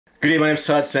Good day, my name is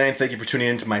Todd. Thank you for tuning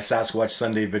in to my Sasquatch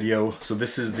Sunday video. So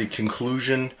this is the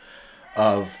conclusion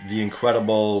of the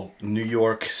incredible New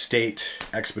York State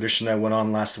expedition I went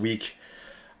on last week.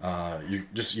 You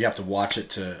have to watch it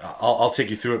to. I'll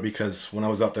take you through it because when I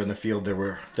was out there in the field, there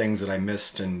were things that I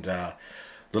missed and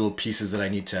little pieces that I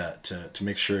need to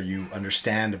make sure you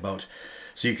understand about,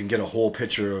 so you can get a whole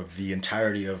picture of the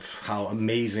entirety of how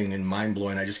amazing and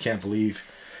mind-blowing. I just can't believe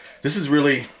this is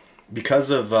really because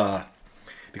of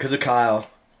Kyle,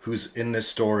 who's in this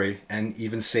story, and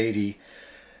even Sadie,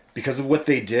 because of what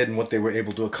they did and what they were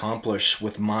able to accomplish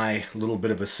with my little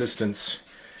bit of assistance.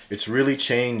 It's really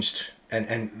changed,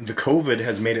 and the COVID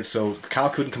has made it so Kyle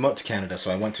couldn't come out to Canada, so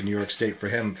I went to New York State for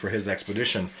him for his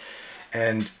expedition,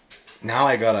 and now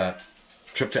I got a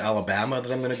trip to Alabama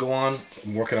that I'm going to go on.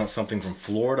 I'm working out something from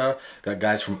Florida. Got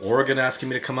guys from Oregon asking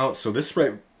me to come out. So this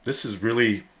is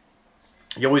really,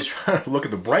 you always try to look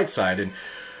at the bright side, and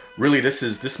really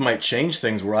this might change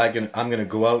things where I'm going to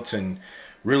go out and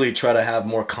really try to have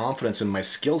more confidence in my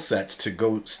skill sets to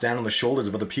go stand on the shoulders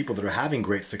of other people that are having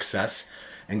great success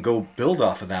and go build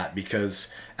off of that.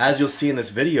 Because as you'll see in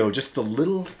this video, just the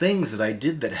little things that I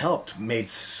did that helped made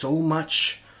so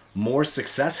much more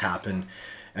success happen.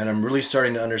 And I'm really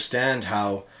starting to understand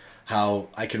how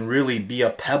I can really be a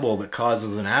pebble that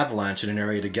causes an avalanche in an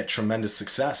area to get tremendous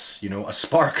success. You know, a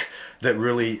spark that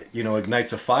really,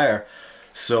 ignites a fire.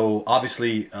 So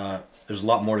obviously there's a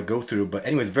lot more to go through, but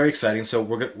anyways, very exciting.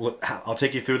 So I'll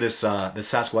take you through this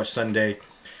Sasquatch Sunday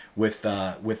with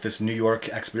this New York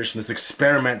expedition, this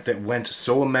experiment that went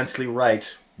so immensely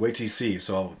right. Wait till you see.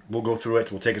 So we'll go through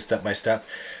it. We'll take it step by step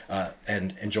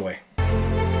and enjoy.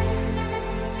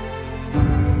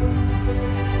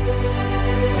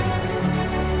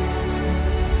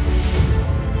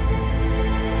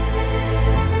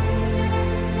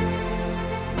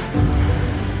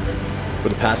 For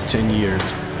the past 10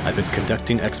 years, I've been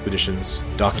conducting expeditions,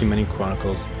 documenting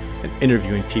chronicles, and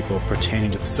interviewing people pertaining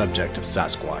to the subject of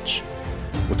Sasquatch.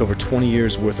 With over 20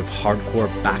 years worth of hardcore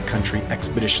backcountry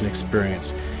expedition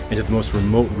experience into the most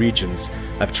remote regions,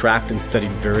 I've tracked and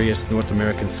studied various North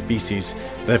American species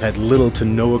that have had little to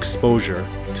no exposure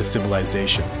to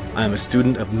civilization. I am a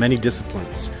student of many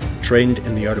disciplines, trained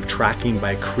in the art of tracking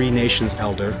by a Cree Nations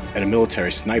elder and a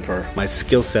military sniper. My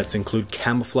skill sets include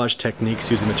camouflage techniques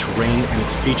using the terrain and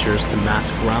its features to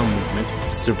mask ground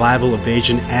movement, survival,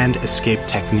 evasion, and escape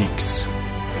techniques.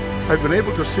 I've been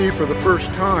able to see for the first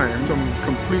time some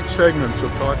complete segments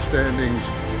of Todd Standing's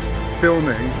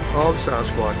filming of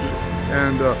Sasquatches,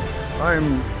 and I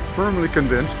am firmly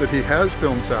convinced that he has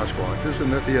filmed Sasquatches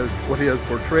and that what he has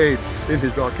portrayed in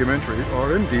his documentary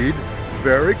are indeed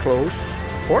very close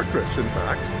portraits, in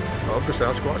fact, of the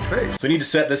Sasquatch face. So we need to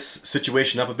set this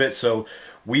situation up a bit. So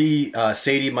we,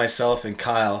 Sadie, myself, and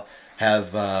Kyle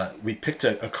we picked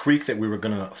a creek that we were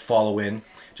going to follow in,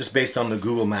 just based on the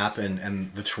Google map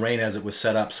and the terrain as it was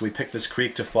set up. So we picked this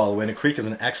creek to follow in. A creek is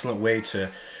an excellent way to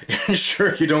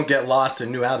ensure you don't get lost in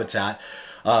new habitat.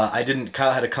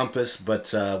 Kyle had a compass,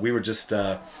 but we were just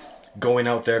going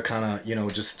out there kind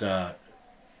of, just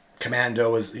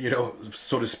commando,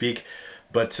 so to speak.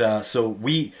 But so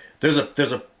there's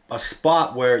a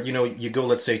spot where, you go,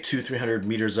 let's say 200-300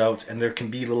 meters out, and there can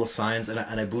be little signs, and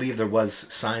I believe there was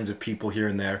signs of people here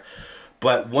and there.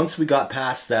 But once we got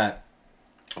past that,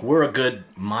 we're a good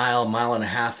mile and a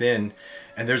half in,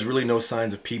 and there's really no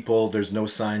signs of people. There's no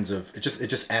signs of it's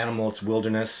just animal. It's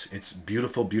wilderness. It's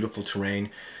beautiful, beautiful terrain.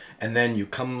 And then you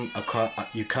come across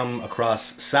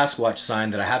Sasquatch sign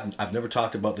that I've never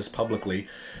talked about this publicly.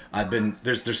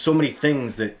 There's so many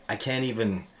things that I can't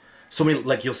even, so many,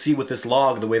 like you'll see with this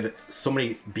log, the way that so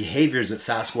many behaviors that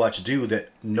Sasquatch do that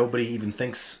nobody even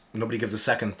thinks, nobody gives a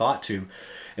second thought to.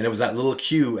 And it was that little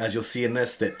cue, as you'll see in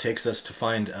this, that takes us to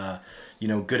find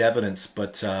good evidence.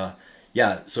 But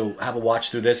yeah, so have a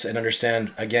watch through this and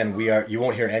understand, again, you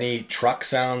won't hear any truck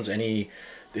sounds,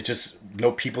 it's just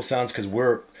no people sounds, because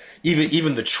we're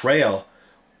even the trail,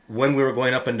 when we were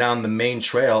going up and down the main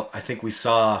trail, I think we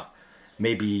saw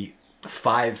maybe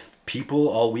 5 people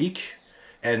all week,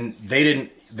 and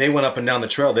they went up and down the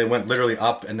trail. They went literally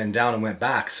up and then down and went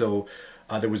back. So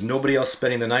there was nobody else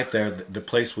spending the night there. The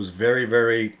place was very,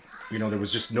 very, there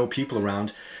was just no people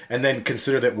around. And then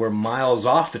consider that we're miles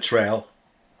off the trail,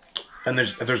 and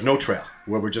there's no trail,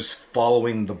 where we're just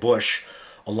following the bush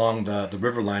along the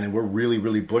river line, and we're really,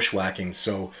 really bushwhacking.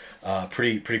 So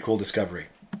pretty cool discovery.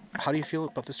 How do you feel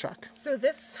about this track? So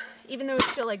this, even though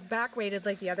it's still like back weighted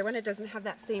like the other one, it doesn't have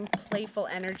that same playful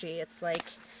energy. It's like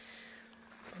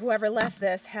whoever left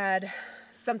this had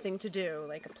something to do,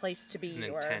 like a place to be,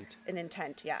 or an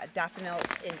intent. Yeah, a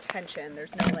definite intention.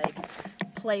 There's no like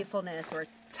playfulness or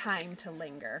time to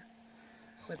linger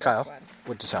with Kyle, this one.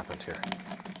 what just happened here?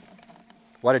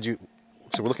 Why did you,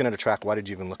 so we're looking at a track, why did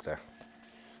you even look there?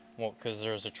 Well, because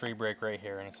there's a tree break right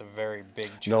here, and it's a very big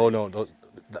tree. No,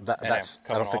 that's,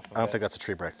 I don't think that's a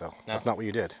tree break though. No? That's not what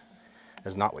you did.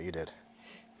 That's not what you did.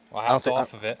 Well, I hopped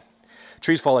off of it.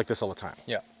 Trees fall like this all the time.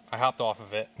 Yeah, I hopped off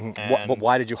of it. But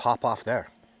why did you hop off there?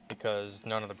 Because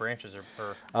none of the branches are.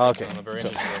 Okay. None of the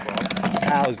branches are So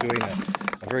Kyle is doing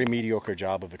a very mediocre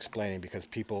job of explaining, because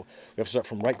we have to start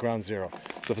from right ground zero.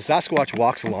 So if a Sasquatch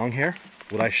walks along here,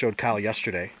 what I showed Kyle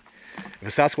yesterday,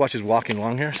 if a Sasquatch is walking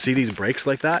along here, see these breaks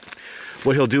like that?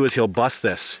 What he'll do is he'll bust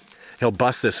this. He'll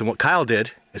bust this. And what Kyle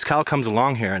did is Kyle comes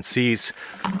along here and sees,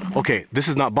 okay, this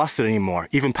is not busted anymore,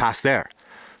 even past there.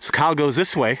 So Kyle goes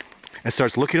this way and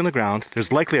starts looking on the ground.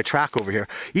 There's likely a track over here.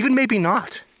 Even maybe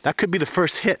not. That could be the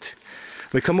first hit.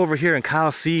 We come over here and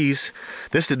Kyle sees,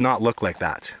 this did not look like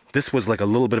that. This was like a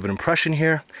little bit of an impression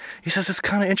here. He says, it's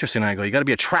kind of interesting. And I go, you got to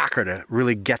be a tracker to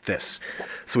really get this.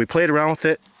 So we played around with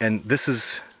it, and this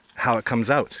is how it comes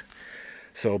out.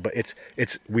 So, but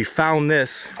we found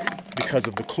this because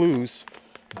of the clues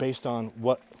based on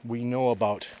what we know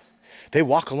about. They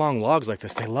walk along logs like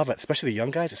this. They love it, especially the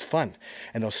young guys. It's fun.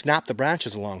 And they'll snap the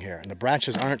branches along here, and the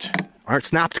branches aren't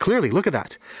snapped clearly. Look at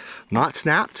that. Not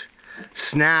snapped,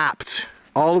 snapped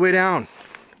all the way down.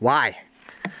 Why?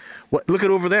 What? Look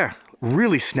at over there.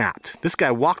 Really snapped. This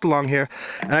guy walked along here,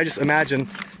 and I just imagine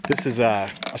this is a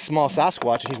small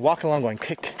Sasquatch, and he's walking along going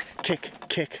kick, kick,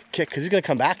 kick, kick, because he's going to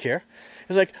come back here.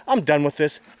 He's like, I'm done with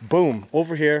this. Boom,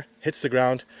 over here, hits the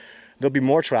ground. There'll be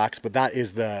more tracks, but that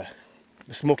is the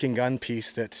smoking gun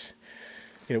piece that,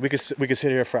 you know, we could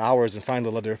sit here for hours and find a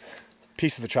other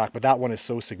piece of the track, but that one is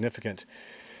so significant.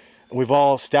 And we've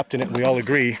all stepped in it, and we all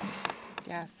agree.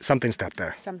 Yes. Something stepped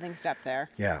there. Something stepped there.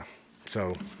 Yeah.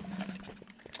 So,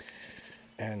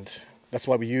 and that's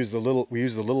why we use the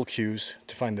little cues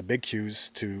to find the big cues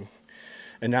to.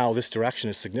 And now this direction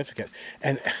is significant.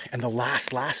 And the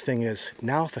last thing is,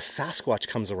 now if a Sasquatch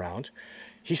comes around,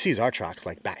 he sees our tracks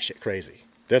like batshit crazy.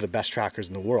 They're the best trackers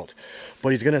in the world. But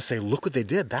he's gonna say, look what they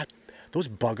did. Those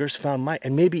buggers found my,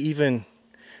 and maybe even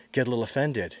get a little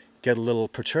offended, get a little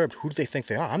perturbed. Who do they think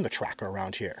they are? I'm the tracker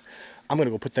around here. I'm gonna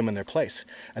go put them in their place.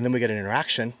 And then we get an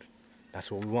interaction.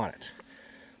 That's what we wanted.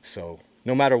 So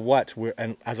no matter what,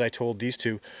 and as I told these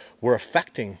two, we're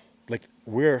affecting, like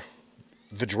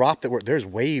the drop there's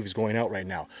waves going out right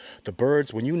now. The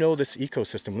birds, when you know this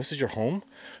ecosystem, this is your home,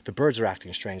 the birds are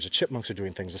acting strange, the chipmunks are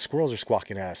doing things, the squirrels are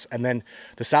squawking at us, and then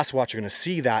the Sasquatch are gonna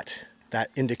see that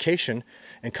indication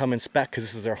and come inspect because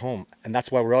this is their home. And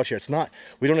that's why we're out here. It's not,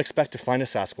 we don't expect to find a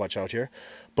Sasquatch out here,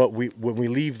 but when we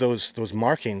leave those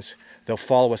markings, they'll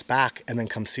follow us back and then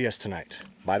come see us tonight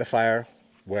by the fire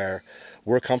where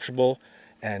we're comfortable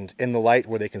and in the light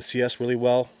where they can see us really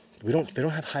well. They don't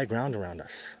have high ground around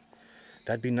us.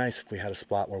 That'd be nice if we had a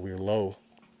spot where we were low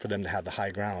for them to have the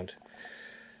high ground.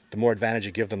 The more advantage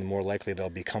you give them, the more likely they'll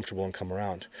be comfortable and come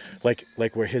around. Like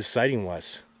where his sighting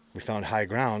was, we found high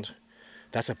ground.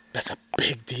 That's a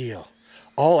big deal.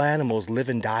 All animals live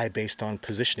and die based on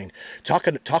positioning. Talk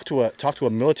to a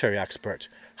military expert.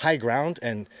 High ground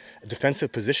and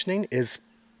defensive positioning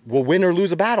will win or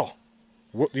lose a battle.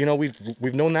 You know,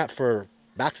 we've known that for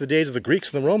back to the days of the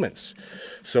Greeks and the Romans.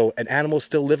 So, and animals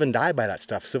still live and die by that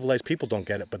stuff. Civilized people don't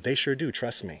get it, but they sure do,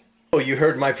 trust me. Oh, you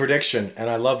heard my prediction, and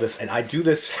I love this. And I do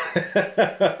this,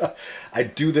 I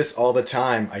do this all the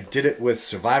time. I did it with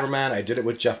Survivor Man, I did it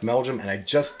with Jeff Meldrum, and I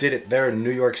just did it there in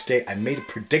New York State. I made a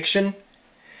prediction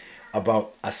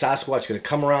about a Sasquatch going to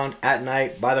come around at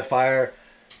night by the fire.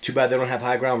 Too bad they don't have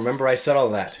high ground. Remember, I said all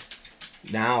that.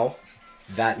 Now,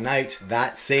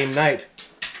 that same night,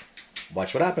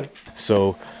 watch what happened.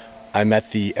 So, I'm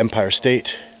at the Empire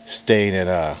State, staying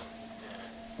at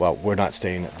well, we're not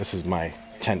staying, this is my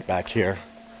tent back here.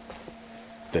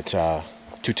 That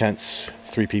 2 tents,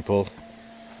 3 people.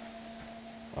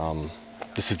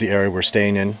 This is the area we're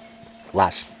staying in.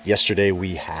 Yesterday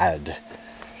we had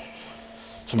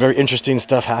some very interesting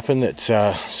stuff happen that,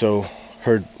 so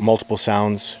heard multiple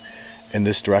sounds in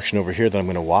this direction over here that I'm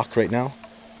going to walk right now.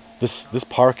 This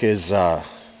park is,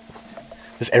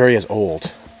 this area is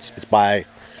old. It's by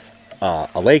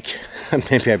a lake.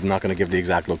 Maybe I'm not going to give the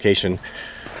exact location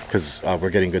because we're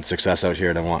getting good success out here,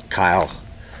 and I want Kyle,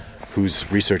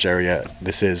 whose research area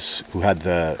this is, who had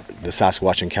the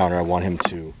Sasquatch encounter, I want him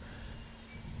to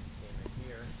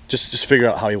just figure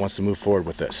out how he wants to move forward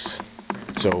with this.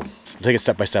 So we'll take it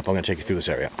step by step. I'm going to take you through this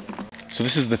area. So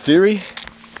this is the theory,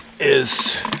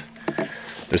 is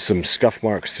there's some scuff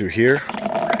marks through here.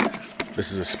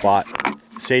 This is a spot.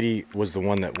 Sadie was the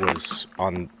one that was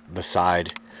on the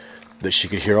side that she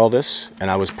could hear all this,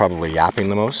 and I was probably yapping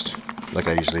the most, like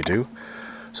I usually do.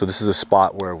 So this is a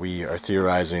spot where we are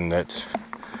theorizing that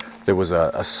there was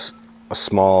a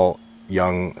small,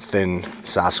 young, thin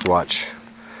Sasquatch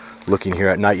looking here.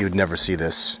 At night you would never see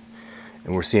this,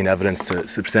 and we're seeing evidence to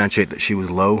substantiate that she was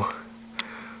low.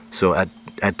 So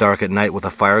at dark at night with a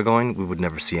fire going, we would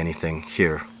never see anything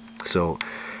here. So,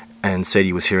 and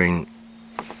Sadie was hearing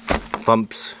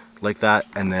thumps like that,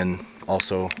 and then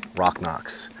also rock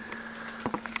knocks.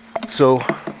 So,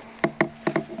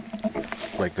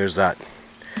 like, there's that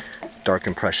dark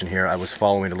impression here. I was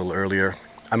following a little earlier.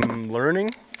 I'm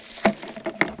learning.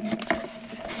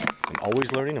 I'm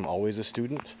always learning. I'm always a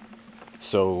student.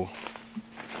 So,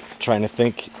 trying to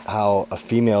think how a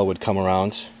female would come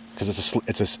around, because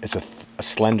it's a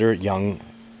slender young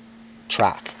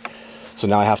track. So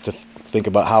now I have to think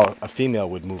about how a female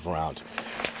would move around.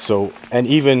 So, and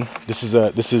even this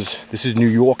is New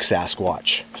York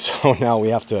Sasquatch. So now we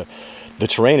have to, the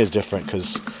terrain is different,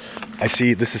 because I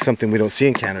see this is something we don't see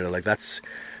in Canada. Like that's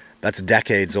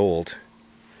decades old,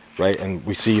 right? And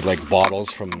we see like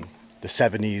bottles from the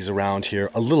 70s around here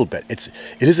a little bit. It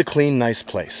is a clean, nice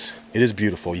place. It is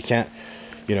beautiful. You can't,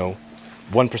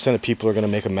 1% of people are going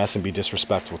to make a mess and be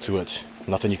disrespectful to it.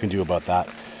 Nothing you can do about that.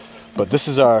 But this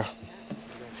is our,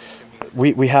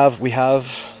 we have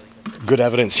good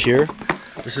evidence here.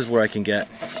 This is where I can get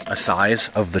a size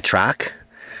of the track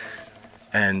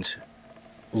and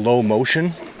low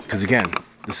motion, because again,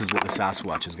 this is what the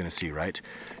Sasquatch is going to see, right?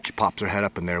 She pops her head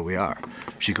up and there we are.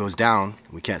 She goes down,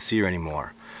 we can't see her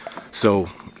anymore. So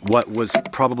what was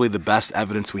probably the best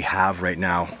evidence we have right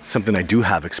now, something I do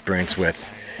have experience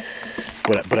with,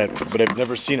 but I've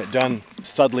never seen it done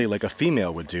subtly like a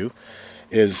female would do,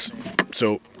 is,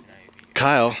 so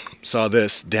Kyle saw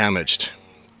this damaged.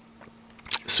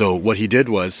 So what he did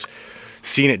was,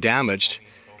 seeing it damaged,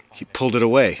 he pulled it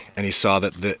away and he saw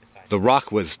that the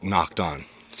rock was knocked on.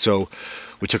 So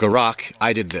we took a rock,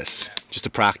 I did this just to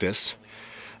practice,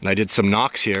 and I did some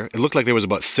knocks here. It looked like there was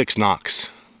about 6 knocks.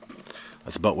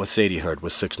 That's about what Sadie heard,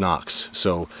 was 6 knocks.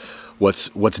 So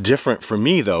what's different for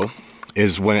me though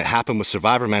is when it happened with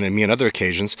Survivor Man and me on other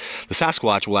occasions, the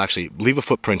Sasquatch will actually leave a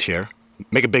footprint here,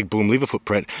 make a big boom, leave a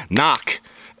footprint, knock,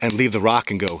 and leave the rock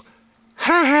and go,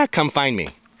 ha ha, come find me.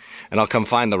 And I'll come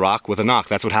find the rock with a knock.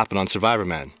 That's what happened on Survivor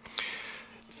Man.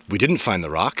 We didn't find the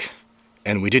rock,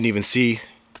 and we didn't even see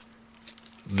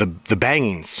the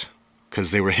bangings,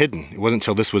 because they were hidden. It wasn't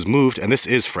until this was moved, and this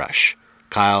is fresh.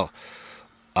 Kyle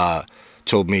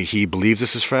told me he believes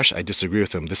this is fresh. I disagree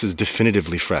with him. This is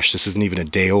definitively fresh. This isn't even a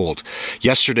day old.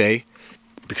 Yesterday,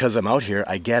 because I'm out here,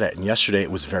 I get it. And yesterday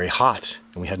it was very hot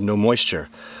and we had no moisture.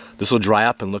 This will dry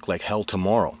up and look like hell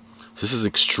tomorrow. So this is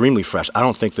extremely fresh. I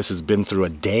don't think this has been through a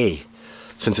day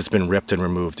since it's been ripped and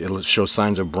removed. It'll show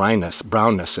signs of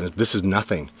brownness, and this is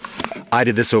nothing. I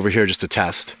did this over here just to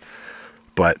test.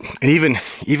 But, and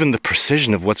even the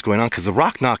precision of what's going on, because the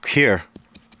rock knock here,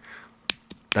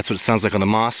 that's what it sounds like on the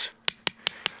moss.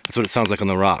 That's what it sounds like on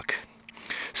the rock.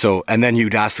 So, and then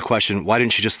you'd ask the question, why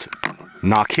didn't she just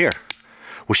knock here?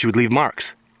 Well, she would leave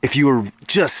marks. If you were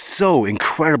just so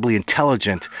incredibly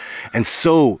intelligent and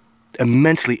so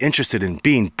immensely interested in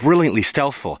being brilliantly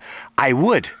stealthful, I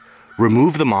would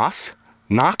remove the moss,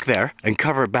 knock there, and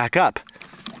cover it back up.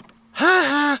 Ha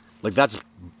ha! Like, that's,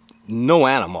 no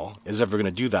animal is ever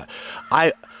gonna do that.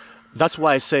 That's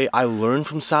why I say I learn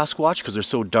from Sasquatch, because they're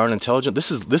so darn intelligent.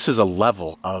 This is a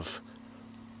level of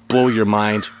blow your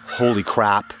mind, holy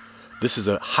crap. This is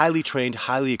a highly trained,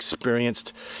 highly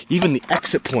experienced, even the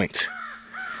exit point.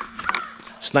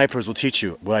 Snipers will teach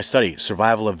you what I study: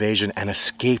 survival, evasion, and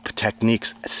escape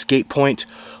techniques. Escape point,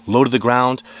 low to the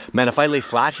ground. Man, if I lay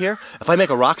flat here, if I make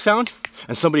a rock sound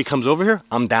and somebody comes over here,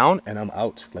 I'm down and I'm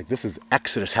out. Like, this is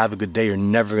Exodus, have a good day, you're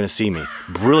never gonna see me.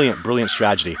 Brilliant, brilliant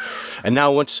strategy. And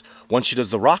now once she does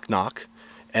the rock knock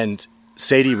and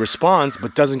Sadie responds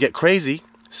but doesn't get crazy,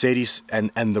 Sadie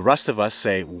and the rest of us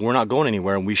say, we're not going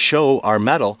anywhere, and we show our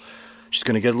mettle. She's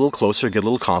gonna get a little closer, get a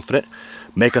little confident,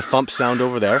 make a thump sound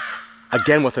over there,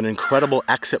 again with an incredible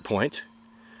exit point,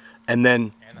 and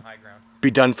then the high ground.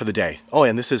 Be done for the day. Oh,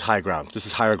 and this is high ground. This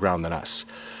is higher ground than us.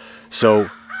 So,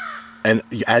 and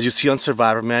as you see on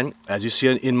Survivor Man, as you see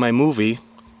in my movie,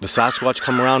 the Sasquatch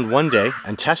come around one day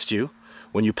and test you.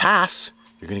 When you pass,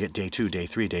 you're gonna get day 2, day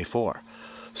 3, day 4.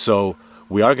 So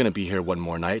we are gonna be here one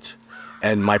more night.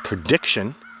 And my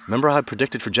prediction, remember how I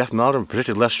predicted for Jeff Melder,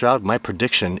 predicted Les Stroud? My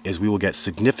prediction is we will get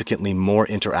significantly more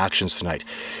interactions tonight.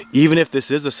 Even if this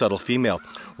is a subtle female.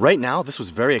 Right now, this was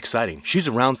very exciting. She's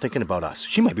around thinking about us.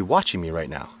 She might be watching me right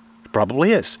now.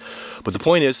 Probably is. But the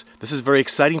point is, this is very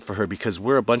exciting for her, because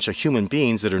we're a bunch of human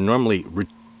beings that are normally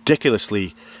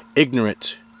ridiculously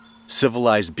ignorant,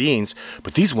 civilized beings,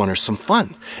 but these ones are some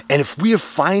fun. And if we are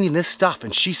finding this stuff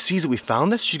and she sees that we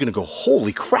found this, she's gonna go,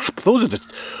 holy crap, those are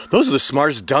the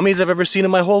smartest dummies I've ever seen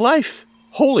in my whole life.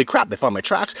 Holy crap, they found my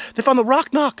tracks, they found the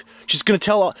rock knock. She's gonna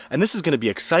tell all, and this is gonna be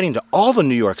exciting to all the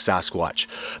New York Sasquatch.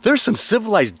 There's some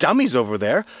civilized dummies over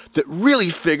there that really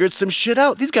figured some shit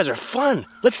out. These guys are fun.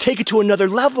 Let's take it to another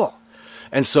level.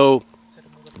 And so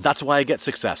that's why I get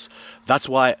success. That's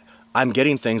why I'm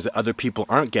getting things that other people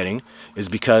aren't getting, is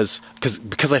because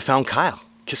I found Kyle.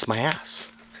 Kiss my ass.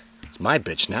 It's my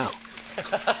bitch now.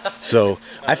 So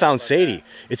I found Sadie.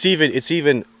 It's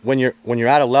even when you're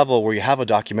at a level where you have a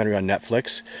documentary on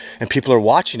Netflix and people are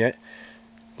watching it.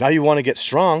 Now you want to get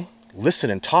strong, listen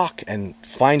and talk and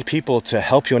find people to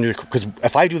help you under. Because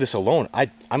if I do this alone,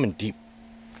 I'm in deep.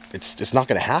 It's not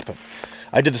going to happen.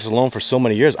 I did this alone for so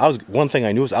many years. One thing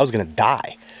I knew was I was going to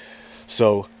die.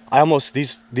 So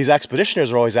these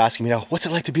expeditioners are always asking me now, what's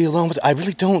it like to be alone? I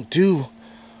really don't do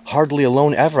hardly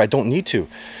alone ever. I don't need to.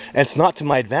 And it's not to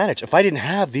my advantage. If I didn't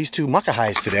have these two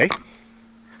muckahais today,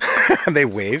 they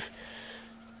wave.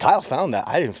 Kyle found that.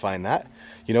 I didn't find that.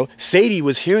 You know, Sadie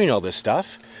was hearing all this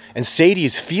stuff, and Sadie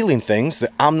is feeling things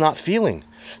that I'm not feeling.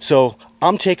 So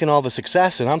I'm taking all the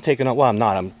success, and I'm taking, well, I'm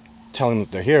not. I'm telling them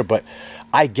that they're here, but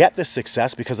I get the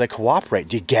success because I cooperate.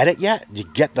 Do you get it yet? Do you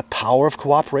get the power of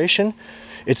cooperation?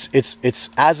 It's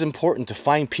as important to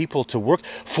find people to work.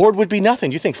 Ford would be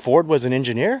nothing. Do you think Ford was an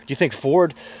engineer? Do you think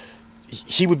Ford,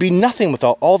 he would be nothing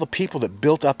without all the people that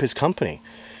built up his company?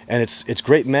 And it's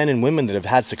great men and women that have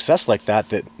had success like that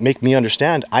that make me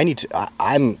understand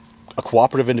I'm a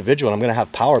cooperative individual and I'm going to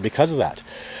have power because of that.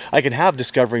 I can have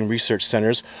discovery and research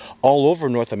centers all over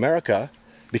North America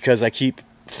because I keep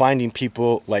finding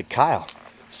people like Kyle.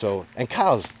 So, and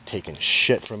Kyle's taking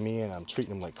shit from me and I'm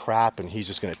treating him like crap and he's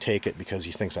just going to take it because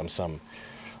he thinks I'm some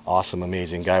awesome,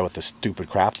 amazing guy with the stupid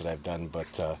crap that I've done.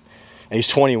 But, and he's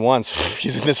 21, so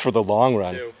he's in this for the long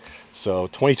run. So,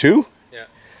 22? Yeah.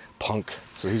 Punk.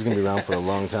 So he's going to be around for a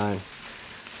long time.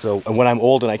 So, and when I'm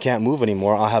old and I can't move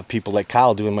anymore, I'll have people like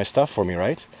Kyle doing my stuff for me,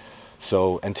 right?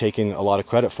 So, and taking a lot of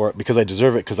credit for it because I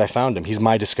deserve it because I found him. He's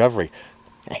my discovery.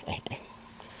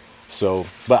 So,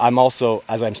 but I'm also,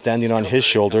 as I'm standing on his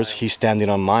shoulders, he's standing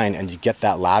on mine, and you get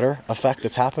that ladder effect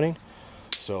that's happening.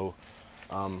 So,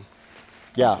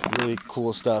 yeah, really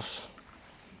cool stuff.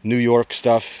 New York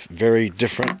stuff, very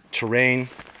different terrain.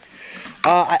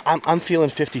 I'm feeling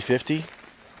 50-50.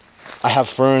 I have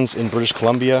ferns in British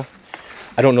Columbia.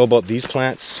 I don't know about these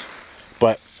plants,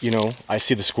 but, you know, I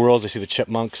see the squirrels, I see the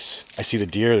chipmunks, I see the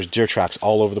deer. There's deer tracks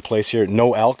all over the place here.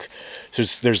 No elk. So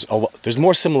there's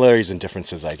more similarities than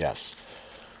differences, I guess.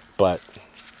 But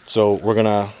so we're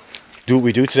gonna do what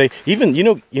we do today. Even you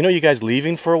know you guys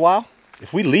leaving for a while.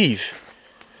 If we leave,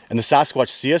 and the Sasquatch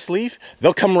see us leave,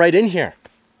 they'll come right in here.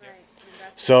 Right.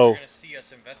 So They're gonna see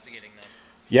us investigating them.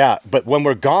 yeah, but when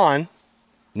we're gone,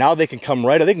 now they can come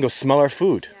right. They can go smell our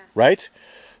food, right?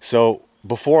 So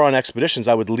before on expeditions,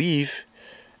 I would leave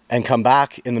and come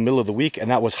back in the middle of the week, and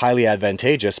that was highly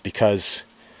advantageous because.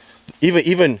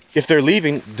 Even if they're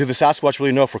leaving, do the Sasquatch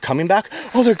really know if we're coming back?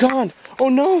 Oh, they're gone. Oh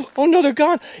no, they're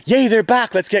gone. Yay, they're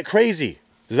back. Let's get crazy.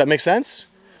 Does that make sense?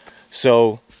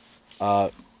 So,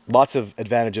 lots of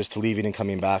advantages to leaving and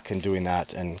coming back and doing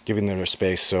that and giving them their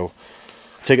space. So,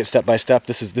 take it step by step.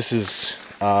 This is.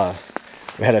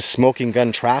 We had a smoking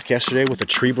gun track yesterday with a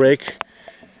tree break,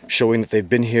 showing that they've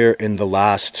been here in the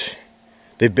last.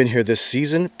 They've been here this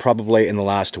season, probably in the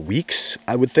last weeks,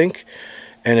 I would think.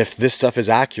 And if this stuff is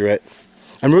accurate,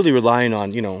 I'm really relying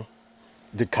on, you know,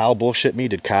 did Kyle bullshit me?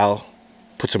 Did Kyle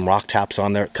put some rock taps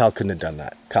on there? Kyle couldn't have done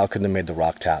that. Kyle couldn't have made the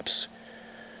rock taps.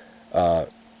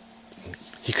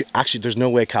 Actually, there's no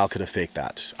way Kyle could have faked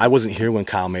that. I wasn't here when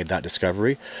Kyle made that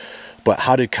discovery. But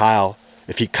how did Kyle,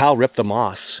 Kyle ripped the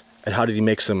moss, and how did he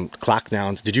make some clack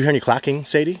nouns? Did you hear any clacking,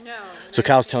 Sadie? No. So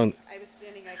Kyle's telling, I was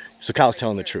standing so Kyle's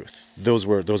telling the truth. Those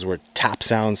were tap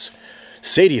sounds.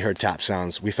 Sadie heard tap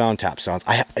sounds. We found tap sounds.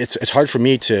 It's hard for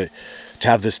me to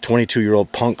have this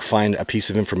 22-year-old punk find a piece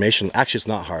of information. Actually, it's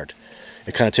not hard.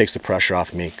 It kind of takes the pressure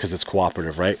off me because it's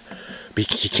cooperative, right?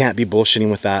 But he can't be bullshitting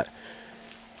with that.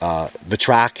 The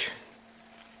track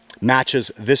matches.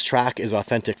 This track is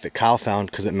authentic that Kyle found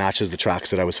because it matches the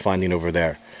tracks that I was finding over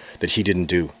there that he didn't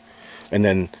do. And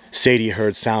then Sadie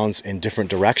heard sounds in different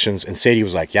directions, and Sadie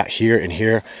was like, yeah, here and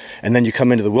here. And then you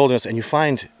come into the wilderness and you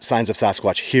find signs of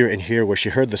Sasquatch here and here where she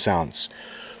heard the sounds.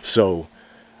 So,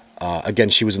 again,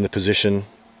 she was in the position,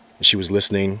 she was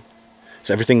listening.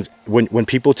 So everything's, when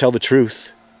people tell the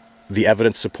truth, the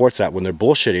evidence supports that. When they're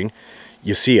bullshitting,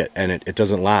 you see it, and it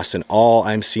doesn't last. And all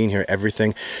I'm seeing here,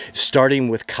 everything, starting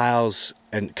with Kyle's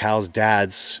and Kyle's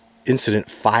dad's incident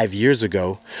 5 years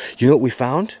ago, you know what we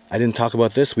found? I didn't talk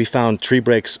about this. We found tree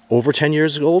breaks over 10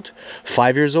 years old,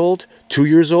 5 years old, 2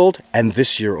 years old, and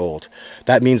this year old.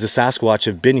 That means the Sasquatch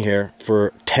have been here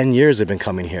for 10 years. They've been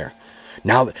coming here.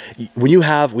 Now, when you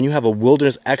have a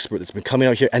wilderness expert that's been coming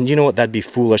out here, and you know what, that'd be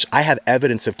foolish. I have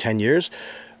evidence of 10 years.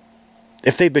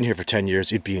 If they've been here for 10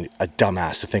 years, you'd be a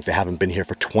dumbass to think they haven't been here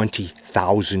for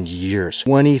 20,000 years.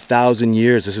 20,000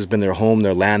 years, this has been their home,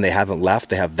 their land, they haven't left.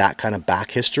 They have that kind of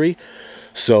back history.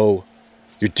 So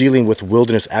you're dealing with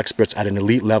wilderness experts at an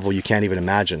elite level you can't even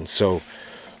imagine. So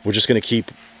we're just gonna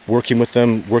keep working with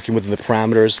them, working within the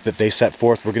parameters that they set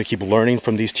forth. We're gonna keep learning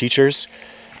from these teachers.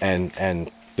 And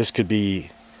this could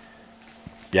be,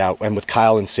 yeah, and with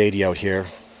Kyle and Sadie out here,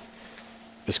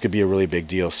 this could be a really big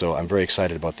deal, so I'm very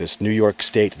excited about this. New York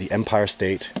State, the Empire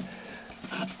State,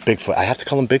 Bigfoot. I have to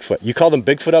call him Bigfoot. You call them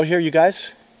Bigfoot out here, you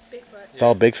guys? Bigfoot. It's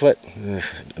all Bigfoot?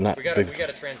 Not We gotta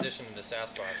Bigfoot. transition into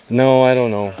Sasquatch. No, I don't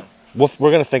know.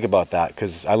 We're going to think about that,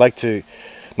 because I like to...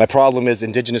 My problem is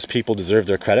indigenous people deserve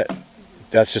their credit.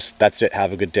 That's it.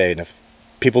 Have a good day. And if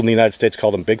people in the United States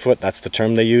call them Bigfoot, that's the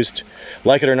term they used.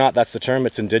 Like it or not, that's the term.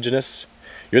 It's indigenous.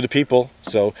 You're the people.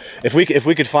 So if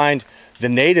we could find the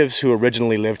natives who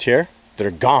originally lived here that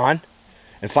are gone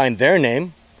and find their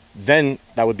name, then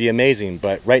that would be amazing.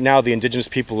 But right now, the indigenous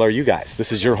people are you guys.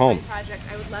 This is your home. Project.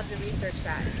 I would love to research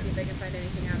that and see if I can find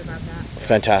anything out about that.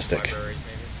 Fantastic. Libraries,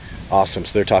 maybe. Awesome.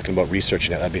 So they're talking about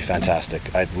researching it. That'd be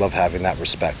fantastic. I'd love having that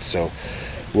respect. So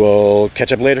we'll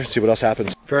catch up later, see what else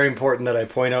happens. Very important that I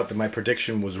point out that my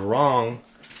prediction was wrong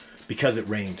because it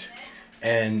rained.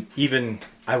 And even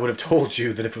I would have told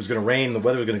you that if it was going to rain, the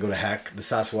weather was going to go to heck. The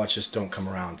Sasquatch just don't come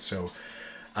around. So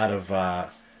out of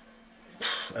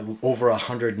over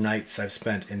 100 nights I've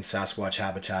spent in Sasquatch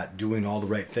habitat doing all the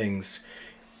right things,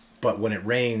 but when it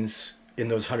rains, in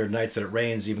those 100 nights that it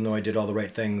rains, even though I did all the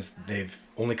right things, they've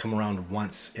only come around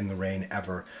once in the rain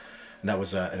ever, and that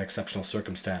was an exceptional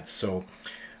circumstance. So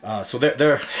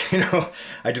they're you know,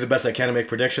 I do the best I can to make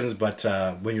predictions, but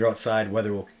when you're outside,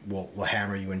 weather will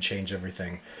hammer you and change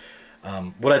everything.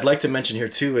 What I'd like to mention here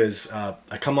too is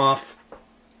I come off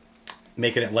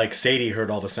making it like Sadie heard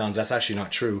all the sounds. That's actually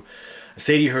not true.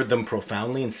 Sadie heard them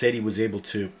profoundly, and Sadie was able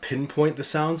to pinpoint the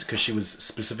sounds because she was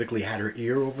specifically had her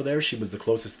ear over there. She was the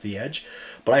closest to the edge,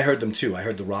 but I heard them too. I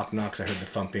heard the rock knocks, I heard the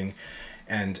thumping,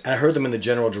 and I heard them in the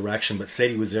general direction, but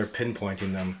Sadie was there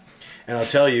pinpointing them. And I'll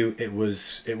tell you, it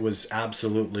was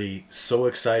absolutely so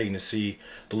exciting to see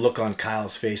the look on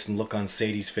Kyle's face and look on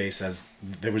Sadie's face as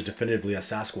there was definitively a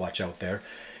Sasquatch out there,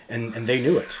 and they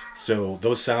knew it. So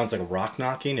those sounds like a rock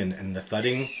knocking and the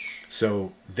thudding,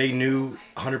 so they knew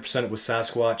 100% it was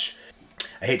Sasquatch.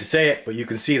 I hate to say it, but you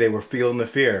can see they were feeling the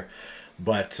fear,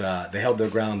 but they held their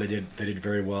ground. They did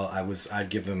very well. I'd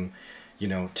give them,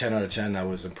 10 out of 10. I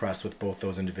was impressed with both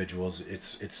those individuals.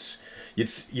 You'd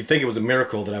think it was a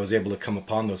miracle that I was able to come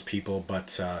upon those people,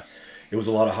 but it was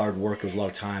a lot of hard work. It was a lot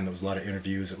of time. It was a lot of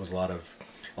interviews. It was a lot of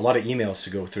emails to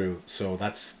go through. So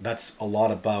that's a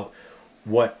lot about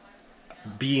what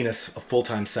being a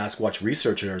full-time Sasquatch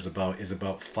researcher is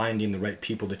about finding the right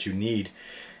people that you need.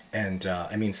 And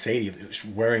I mean, Sadie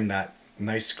wearing that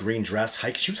nice green dress,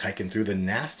 she was hiking through the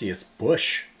nastiest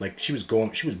bush. Like she was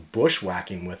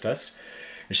bushwhacking with us.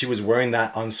 And she was wearing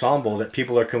that ensemble that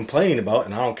people are complaining about,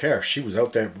 and I don't care. She was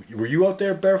out there. Were you out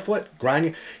there barefoot,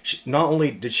 grinding? Not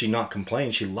only did she not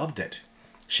complain, she loved it.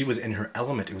 She was in her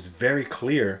element. It was very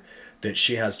clear that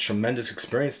she has tremendous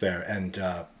experience there, and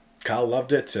Kyle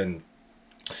loved it. And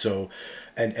so,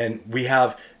 and we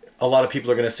have a lot of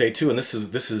people are going to say too, and this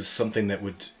is something that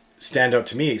would stand out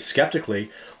to me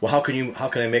skeptically. Well, how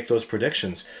can I make those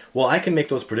predictions? Well, I can make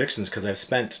those predictions because I've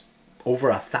spent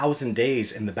over 1,000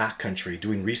 days in the backcountry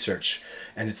doing research,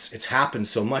 and it's happened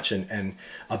so much. And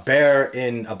a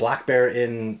black bear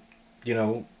in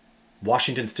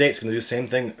Washington State is going to do the same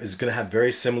thing. Is going to have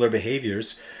very similar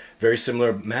behaviors, very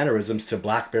similar mannerisms to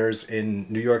black bears in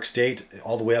New York State,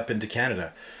 all the way up into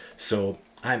Canada. So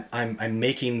I'm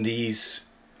making these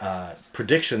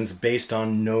predictions based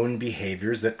on known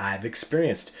behaviors that I've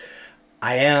experienced.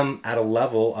 I am at a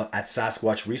level at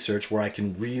Sasquatch research where I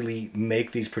can really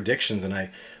make these predictions, and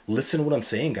I listen to what I'm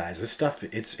saying, guys. This stuff,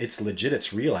 it's legit,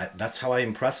 it's real. That's how I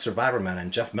impress Survivor Man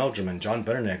and Jeff Meldrum and John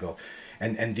Bernagel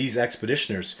and these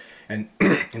expeditioners. And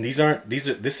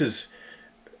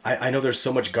I know there's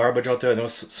so much garbage out there. I know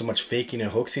so much faking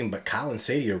and hoaxing, but Kyle and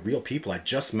Sadie are real people. I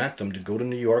just met them to go to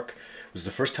New York. It was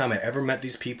the first time I ever met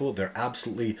these people. They're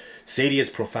absolutely, Sadie is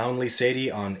profoundly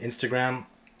Sadie on Instagram.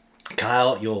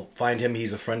 Kyle, you'll find him.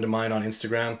 He's a friend of mine on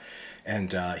Instagram,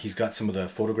 and he's got some of the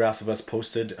photographs of us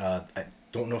posted.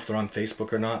 don't know if they're on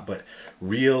Facebook or not, but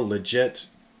real, legit,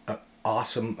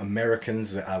 awesome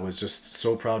Americans that I was just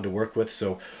so proud to work with.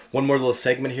 So one more little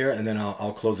segment here, and then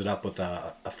I'll close it up with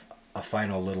a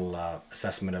final little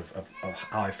assessment of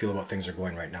how I feel about things are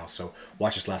going right now. So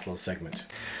watch this last little segment.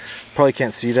 Probably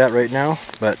can't see that right now,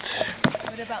 but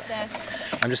What about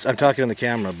this? I'm talking on the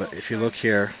camera, but if you look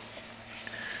here,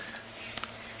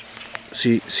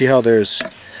 see how there's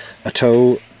a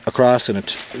toe across and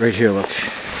right here, look.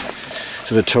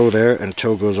 So the toe there, and the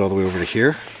toe goes all the way over to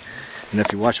here. And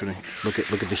if you watch, when look at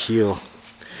the heel,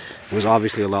 it was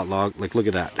obviously a lot long. Like, look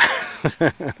at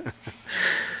that.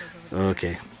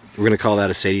 Okay, we're gonna call that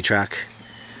a Sadie track.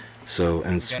 So,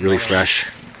 and it's really fresh.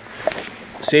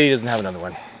 Sadie doesn't have another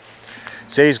one.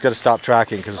 Sadie's got to stop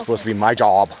tracking because it's supposed to be my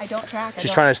job. I don't track.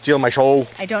 She's trying to steal my show.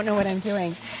 I don't know what I'm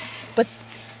doing, but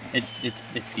It's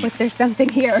deep. but there's something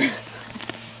here.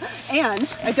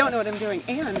 And I don't know what I'm doing,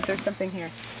 and there's something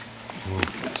here.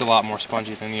 It's a lot more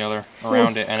spongy than the other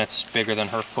around it, and it's bigger than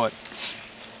her foot.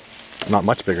 Not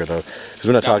much bigger though, because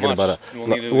we're not talking much. about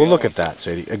a. We'll Look at that,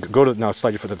 Sadie. Go to now. Slide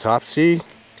your foot to the top. See,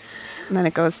 And then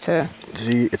it goes to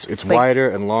it's like wider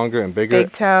and longer and bigger.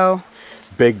 big toe,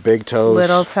 Big toes.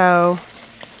 little toe,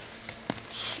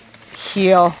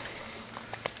 heel.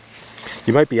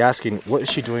 You might be asking, what is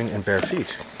she doing in bare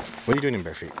feet? What are you doing in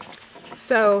bare feet?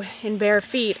 So in bare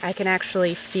feet, I can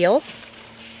actually feel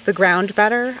the ground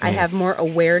better. I have more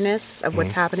awareness of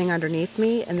what's happening underneath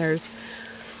me, and there's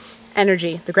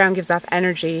energy. The ground gives off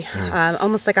energy,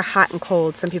 almost like a hot and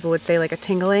cold. Some people would say like a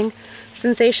tingling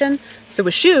sensation. So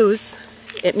with shoes,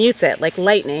 it mutes it, like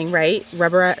lightning, right?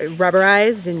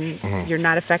 Rubberized, and you're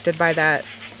not affected by that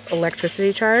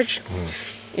electricity charge.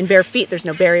 In bare feet, there's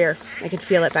no barrier. I can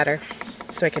feel it better,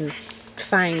 so I can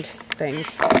find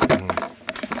things.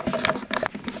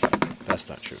 That's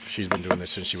not true. She's been doing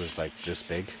this since she was like this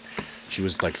big. She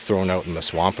was like thrown out in the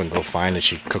swamp and go find, and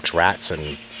she cooks rats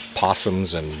and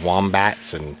possums and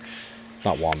wombats and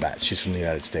not wombats. She's from the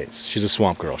United States. She's a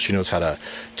swamp girl. She knows how to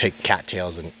take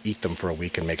cattails and eat them for a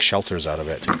week and make shelters out of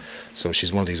it. So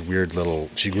she's one of these weird little.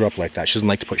 She grew up like that. She doesn't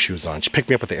like to put shoes on. She picked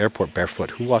me up at the airport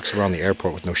barefoot. Who walks around the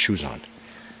airport with no shoes on?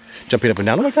 Jumping up and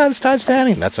down. Oh my God, it's Todd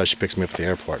standing. That's how she picks me up at the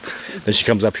airport. Then she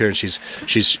comes up here and she's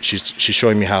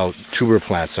showing me how tuber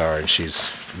plants are, and she's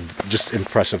just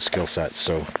impressive skill sets.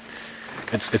 So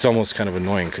it's almost kind of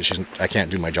annoying because I can't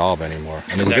do my job anymore.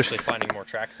 And She's actually finding more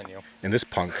tracks than you. And this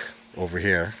punk over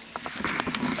here.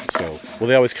 So, well,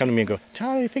 they always come to me and go,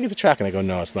 Todd, do you think it's a track? And I go,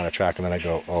 no, it's not a track. And then I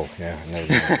go, oh yeah,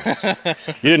 never mind.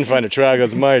 You didn't find a track.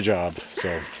 That's my job. So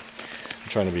I'm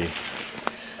trying to be.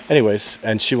 Anyways,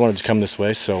 and she wanted to come this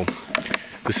way, so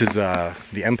this is the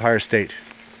Empire State,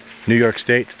 New York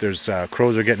State. There's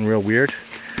crows are getting real weird.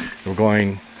 We're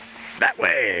going that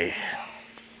way.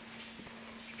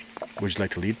 Would you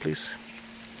like to lead, please?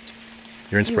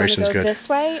 Your inspiration's You want to go good. this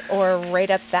way or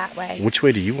right up that way? Which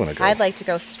way do you want to go? I'd like to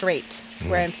go straight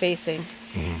where I'm facing.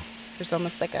 There's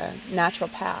almost like a natural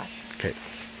path. Okay.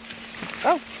 Let's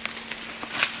go.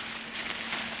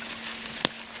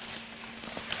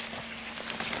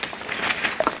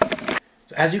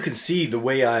 As you can see, the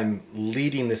way I'm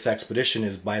leading this expedition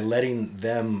is by letting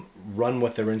them run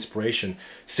with their inspiration.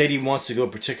 Sadie wants to go a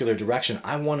particular direction.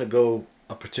 I want to go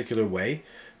a particular way,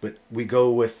 but we go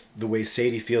with the way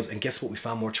Sadie feels. And guess what? We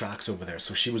found more tracks over there,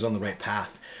 so she was on the right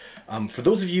path. For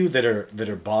those of you that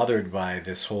are bothered by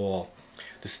this whole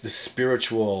this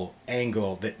spiritual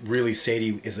angle that really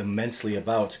Sadie is immensely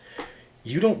about,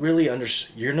 you don't really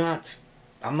understand.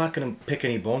 I'm not going to pick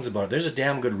any bones about it. There's a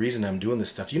damn good reason I'm doing this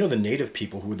stuff. You know, the native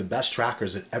people who were the best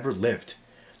trackers that ever lived.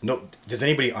 No, does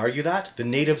anybody argue that? The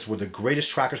natives were the greatest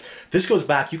trackers. This goes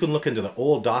back, you can look into the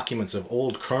old documents of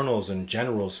old colonels and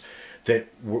generals that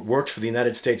worked for the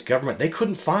United States government. They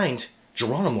couldn't find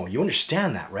Geronimo. You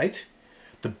understand that, right?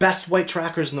 The best white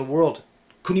trackers in the world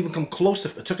couldn't even come close to,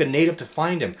 it took a native to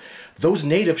find him. Those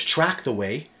natives track the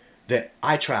way that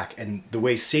I track, and the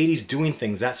way Sadie's doing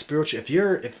things, that spiritual.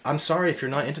 I'm sorry if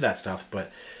you're not into that stuff,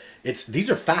 but these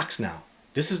are facts now.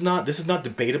 This is not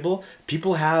debatable.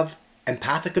 People have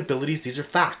empathic abilities. These are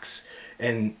facts.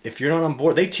 And if you're not on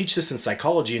board, they teach this in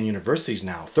psychology in universities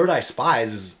now. Third Eye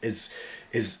Spies is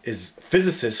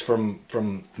physicists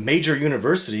from major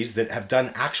universities that have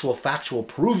done actual factual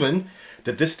proven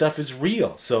that this stuff is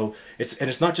real. So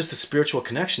it's not just the spiritual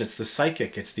connection, it's the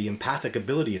psychic, it's the empathic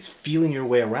ability, it's feeling your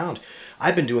way around.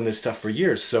 I've been doing this stuff for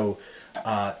years, so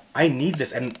I need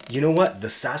this. And you know what? The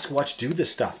Sasquatch do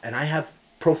this stuff, and I have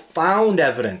profound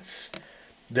evidence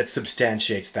that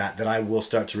substantiates that I will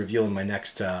start to reveal in my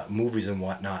next movies and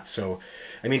whatnot. So,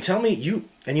 I mean, tell me,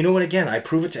 and you know what, again, I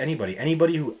prove it to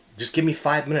anybody who, just give me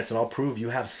 5 minutes and I'll prove you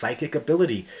have psychic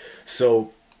ability.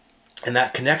 So, and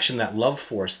that connection, that love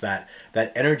force, that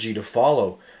energy to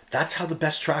follow, that's how the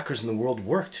best trackers in the world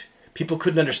worked. People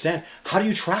couldn't understand. How do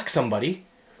you track somebody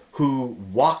who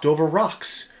walked over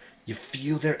rocks? You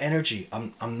feel their energy.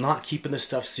 I'm not keeping this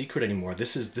stuff secret anymore.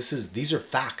 These are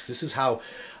facts. This is how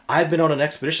I've been on an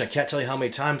expedition. I can't tell you how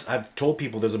many times I've told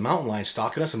people there's a mountain lion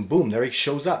stalking us, and boom, there he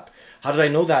shows up. How did I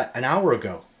know that an hour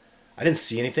ago? I didn't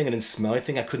see anything. I didn't smell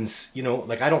anything. I couldn't,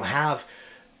 like, I don't have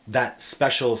that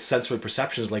special sensory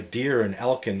perceptions like deer and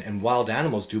elk and wild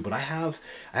animals do, but I have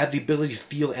the ability to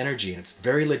feel energy, and it's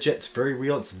very legit, it's very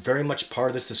real, it's very much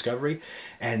part of this discovery.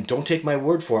 And don't take my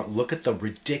word for it, look at the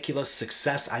ridiculous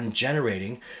success I'm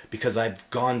generating because I've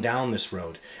gone down this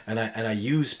road, and I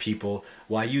use people.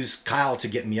 Well, I use Kyle to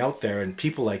get me out there and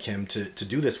people like him to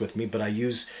do this with me, but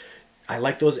I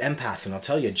like those empaths, and I'll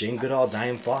tell you, Jane Goodall,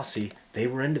 Diane Fossey, they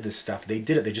were into this stuff. They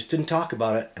did it. They just didn't talk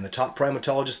about it. And the top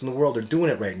primatologists in the world are doing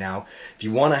it right now. If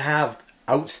you want to have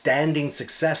outstanding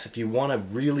success, if you want to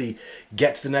really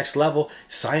get to the next level,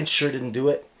 science sure didn't do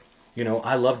it.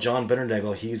 I love John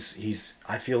Bitternagel.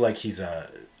 I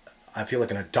feel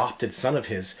like an adopted son of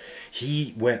his.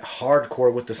 He went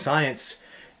hardcore with the science,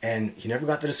 and he never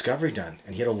got the discovery done,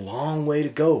 and he had a long way to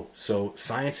go. So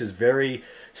science is very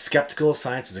skeptical.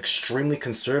 Science is extremely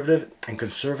conservative, and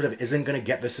conservative isn't going to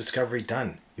get this discovery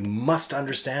done. You must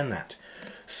understand that.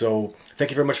 So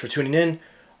thank you very much for tuning in.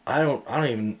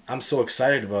 I'm so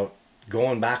excited about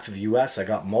going back to the US. I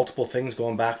got multiple things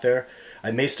going back there. I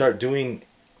may start doing,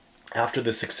 after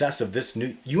the success of this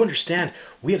new, you understand,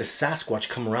 we had a Sasquatch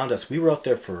come around us. We were out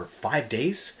there for 5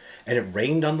 days, and it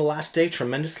rained on the last day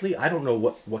tremendously. I don't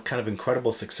know what kind of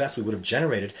incredible success we would have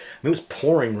generated. I mean, it was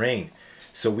pouring rain.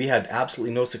 So we had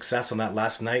absolutely no success on that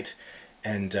last night.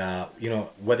 And,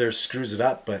 weather screws it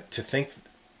up. But to think,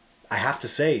 I have to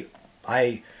say,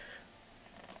 I'm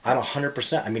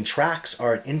 100%. I mean, tracks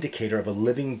are an indicator of a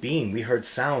living being. We heard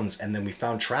sounds, and then we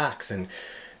found tracks. And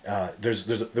there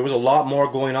was a lot more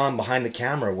going on behind the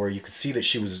camera, where you could see that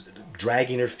she was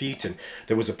dragging her feet, and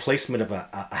there was a placement of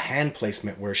a hand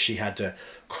placement where she had to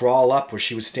crawl up, where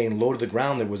she was staying low to the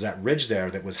ground. There was that ridge there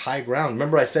that was high ground.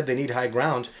 Remember I said they need high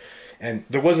ground, and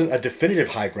there wasn't a definitive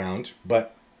high ground,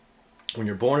 but when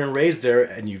you're born and raised there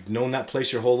and you've known that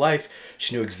place your whole life,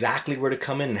 she knew exactly where to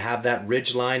come in and have that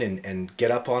ridge line and get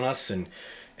up on us and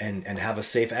have a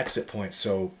safe exit point.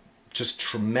 So just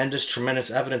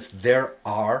tremendous evidence. There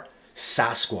are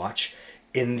Sasquatch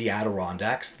in the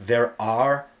Adirondacks. There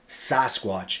are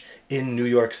Sasquatch in New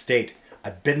York State.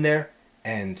 I've been there,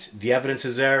 and the evidence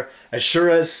is there. As sure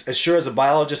as a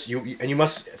biologist, you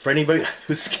must, for anybody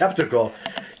who's skeptical,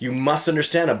 you must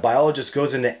understand, a biologist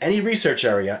goes into any research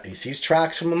area, and he sees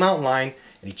tracks from a mountain lion,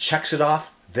 and he checks it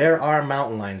off. There are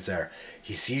mountain lions there.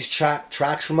 He sees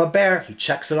tracks from a bear, he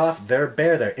checks it off. There are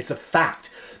bear there. It's a fact.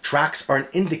 Tracks are an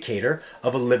indicator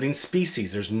of a living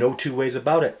species. There's no two ways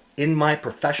about it. In my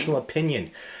professional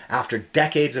opinion, after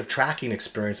decades of tracking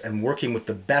experience and working with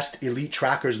the best elite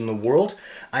trackers in the world,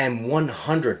 I am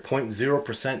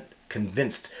 100.0%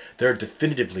 convinced there are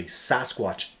definitively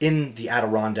Sasquatch in the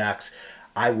Adirondacks.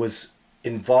 I was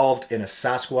involved in a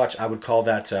Sasquatch, I would call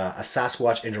that a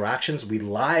Sasquatch interactions. We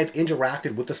live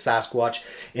interacted with the Sasquatch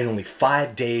in only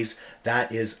 5 days.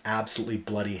 That is absolutely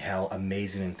bloody hell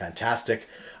amazing and fantastic.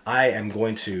 I am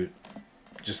going to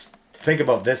just think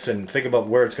about this and think about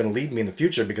where it's going to lead me in the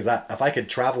future, because if I could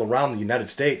travel around the United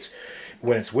States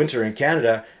when it's winter in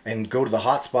Canada and go to the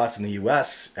hot spots in the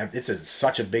US, it's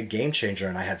such a big game changer,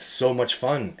 and I had so much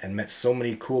fun and met so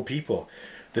many cool people.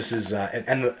 This is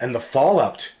and the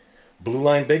fallout. Blue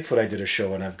Line Bigfoot, I did a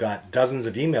show, and I've got dozens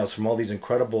of emails from all these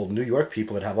incredible New York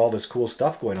people that have all this cool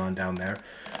stuff going on down there.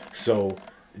 So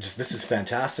this is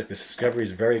fantastic. This discovery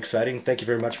is very exciting. Thank you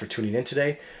very much for tuning in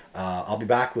today. I'll be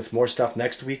back with more stuff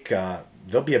next week.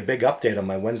 There'll be a big update on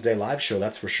my Wednesday live show,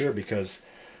 that's for sure, because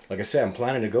like I said, I'm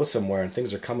planning to go somewhere and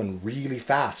things are coming really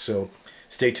fast. So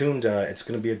stay tuned. It's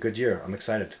going to be a good year. I'm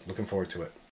excited. Looking forward to it.